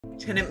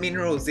Tennant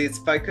Minerals is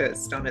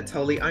focused on its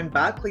wholly owned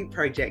Barclay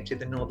project in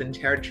the Northern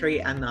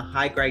Territory and the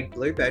high-grade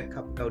Bluebird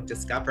Copper Gold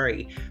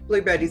discovery.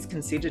 Bluebird is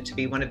considered to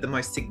be one of the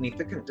most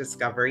significant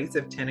discoveries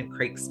of Tennant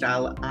Creek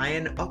style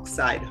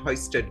iron-oxide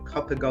hosted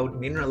copper gold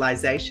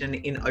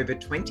mineralisation in over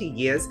 20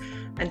 years,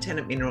 and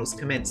Tennant Minerals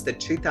commenced the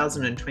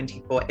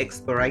 2024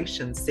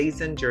 exploration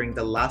season during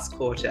the last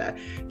quarter.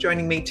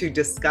 Joining me to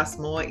discuss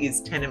more is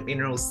Tennant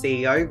Minerals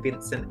CEO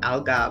Vincent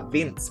Algar.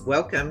 Vince,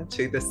 welcome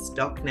to the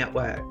Stock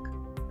Network.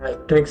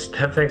 Thanks for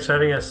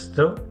having us,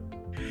 Still.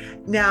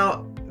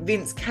 Now,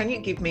 Vince, can you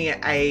give me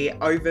an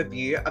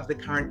overview of the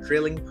current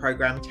drilling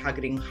program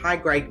targeting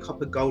high-grade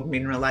copper gold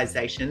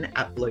mineralisation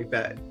at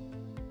Bluebird?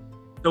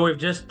 So we've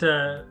just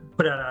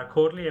put out our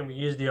quarterly, and we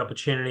used the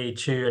opportunity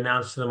to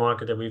announce to the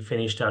market that we've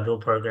finished our drill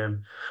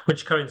program,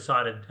 which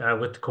coincided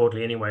with the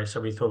quarterly anyway, so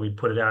we thought we'd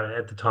put it out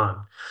at the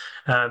time.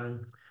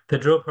 The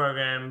drill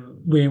program,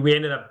 we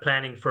ended up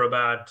planning for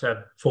about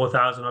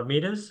 4,000 odd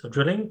meters of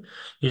drilling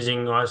using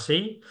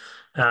RC.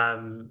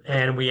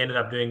 And we ended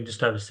up doing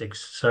just over 6.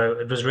 So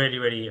it was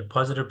really a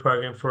positive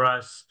program for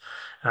us.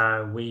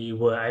 We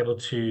were able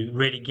to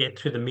really get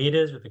through the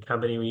meters with the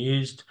company we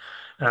used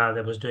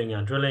that was doing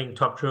our drilling,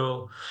 Top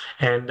Drill.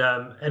 And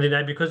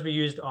because we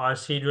used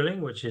RC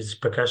drilling, which is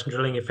percussion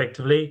drilling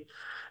effectively,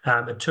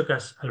 it took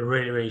us a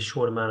really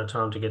short amount of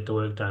time to get the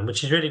work done,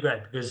 which is really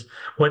great, because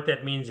what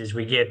that means is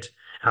we get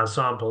our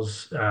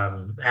samples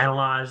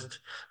analyzed,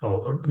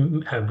 or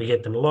we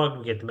get them logged,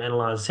 we get them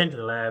analyzed, sent to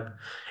the lab,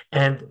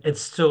 and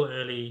it's still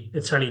early.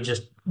 It's only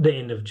just the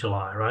end of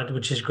July, right?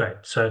 Which is great.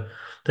 So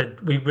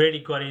that we really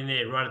got in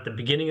there right at the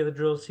beginning of the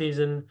drill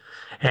season,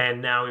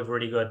 and now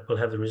we'll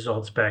have the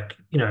results back,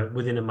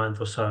 within a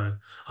month or so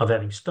of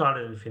having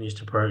started and finished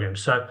the program.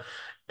 So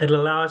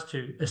it'll allow us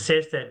to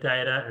assess that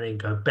data and then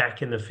go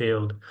back in the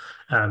field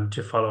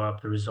to follow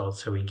up the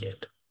results that we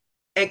get.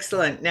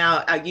 Excellent.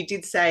 Now, you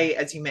did say,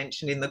 as you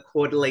mentioned in the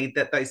quarterly,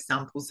 that those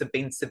samples have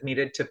been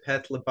submitted to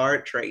Perth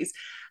Laboratories.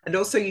 And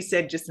also you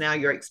said just now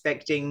you're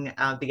expecting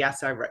the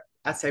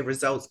assay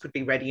results could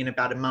be ready in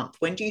about a month.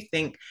 When do you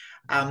think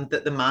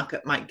that the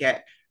market might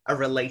get a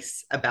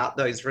release about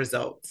those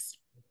results?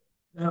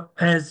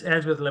 As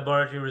with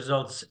laboratory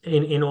results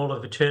in all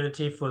of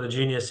eternity for the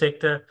junior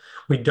sector,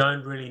 we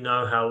don't really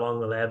know how long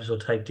the labs will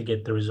take to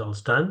get the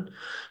results done,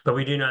 but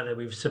we do know that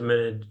we've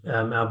submitted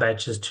our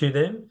batches to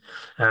them.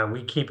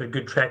 We keep a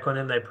good track on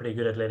them. They're pretty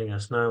good at letting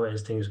us know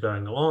as things are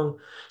going along.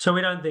 So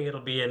we don't think it'll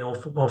be an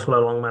awful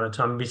long amount of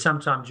time. It'll be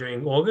sometime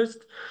during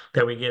August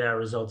that we get our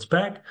results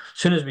back. As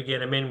soon as we get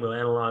them in, we'll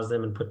analyze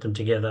them and put them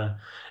together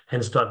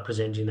and start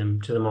presenting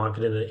them to the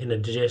market in a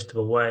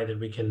digestible way that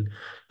we can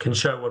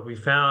show what we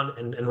found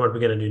and what we're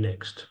going to do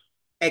next.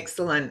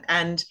 Excellent.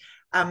 And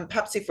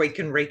perhaps if we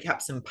can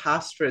recap some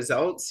past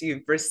results,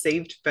 you've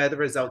received further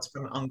results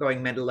from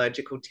ongoing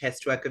metallurgical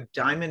test work of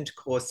diamond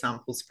core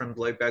samples from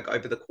Bluebird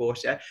over the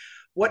quarter.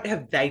 What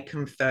have they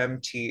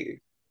confirmed to you?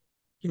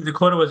 The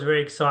quarter was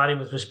very exciting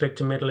with respect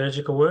to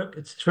metallurgical work.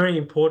 It's very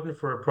important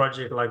for a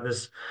project like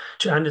this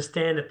to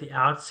understand at the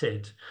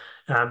outset,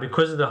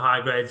 because of the high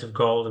grades of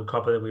gold and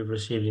copper that we've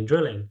received in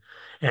drilling,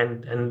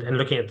 and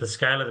looking at the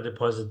scale of the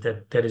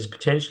deposit that is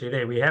potentially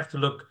there, we have to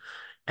look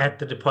at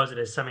the deposit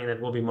as something that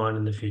will be mined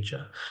in the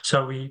future.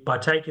 So by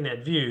taking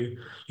that view,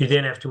 you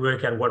then have to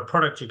work out what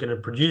product you're going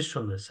to produce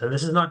from this. And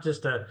this is not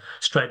just a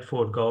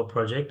straightforward gold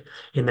project,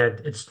 in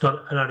that it's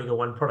not only got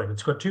one product,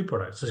 it's got 2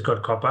 products. It's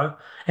got copper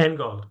and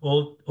gold,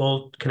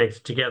 all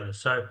connected together.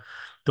 So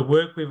the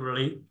work we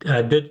really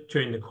did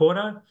during the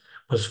quarter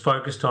was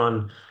focused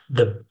on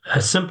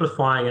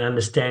simplifying and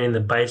understanding the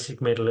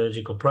basic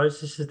metallurgical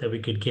processes that we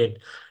could get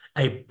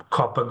a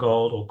copper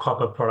gold or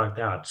copper product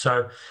out.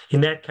 So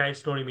in that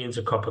case, it only means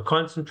a copper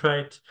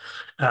concentrate.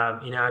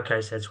 In our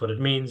case, that's what it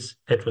means.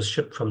 It was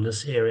shipped from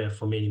this area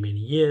for many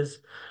years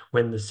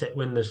when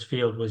this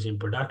field was in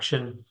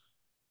production.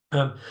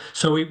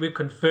 So we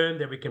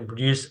confirmed that we can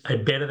produce a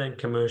better than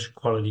commercial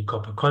quality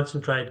copper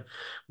concentrate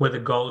with a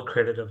gold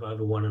credit of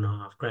over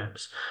 1.5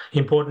 grams.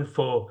 Important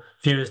for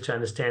viewers to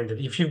understand that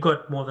if you've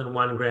got more than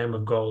 1 gram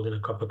of gold in a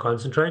copper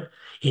concentrate,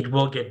 it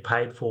will get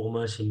paid for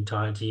almost in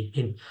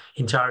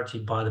entirety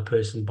by the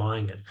person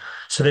buying it.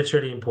 So that's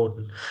really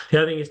important.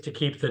 The other thing is to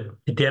keep the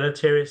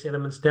deleterious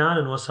elements down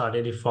and also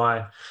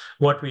identify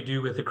what we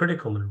do with the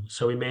critical minerals.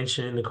 So we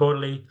mentioned in the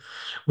quarterly,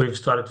 we've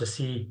started to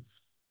see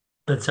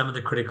that some of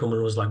the critical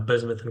minerals like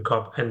bismuth and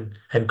copper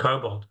and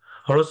cobalt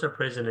are also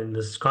present in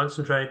this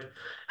concentrate.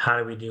 How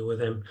do we deal with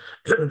them?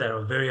 They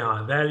are very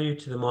high value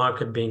to the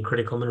market, being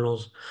critical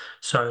minerals.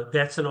 So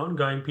that's an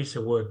ongoing piece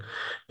of work.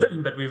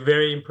 But we're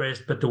very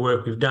impressed with the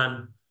work we've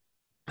done,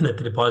 that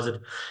the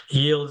deposit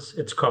yields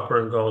its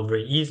copper and gold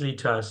very easily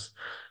to us,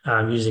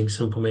 using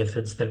simple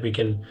methods that we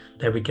can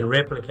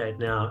replicate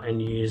now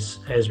and use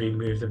as we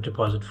move the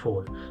deposit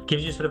forward.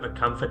 Gives you sort of a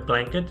comfort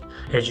blanket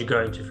as you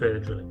go into further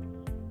drilling.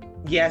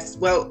 Yes,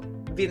 well,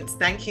 Vince,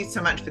 thank you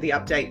so much for the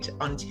update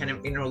on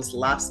Tennant Minerals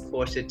last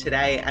quarter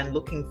today, and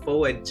looking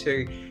forward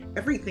to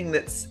everything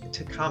that's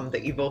to come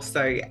that you've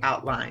also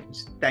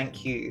outlined.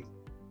 Thank you.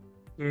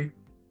 Thank you.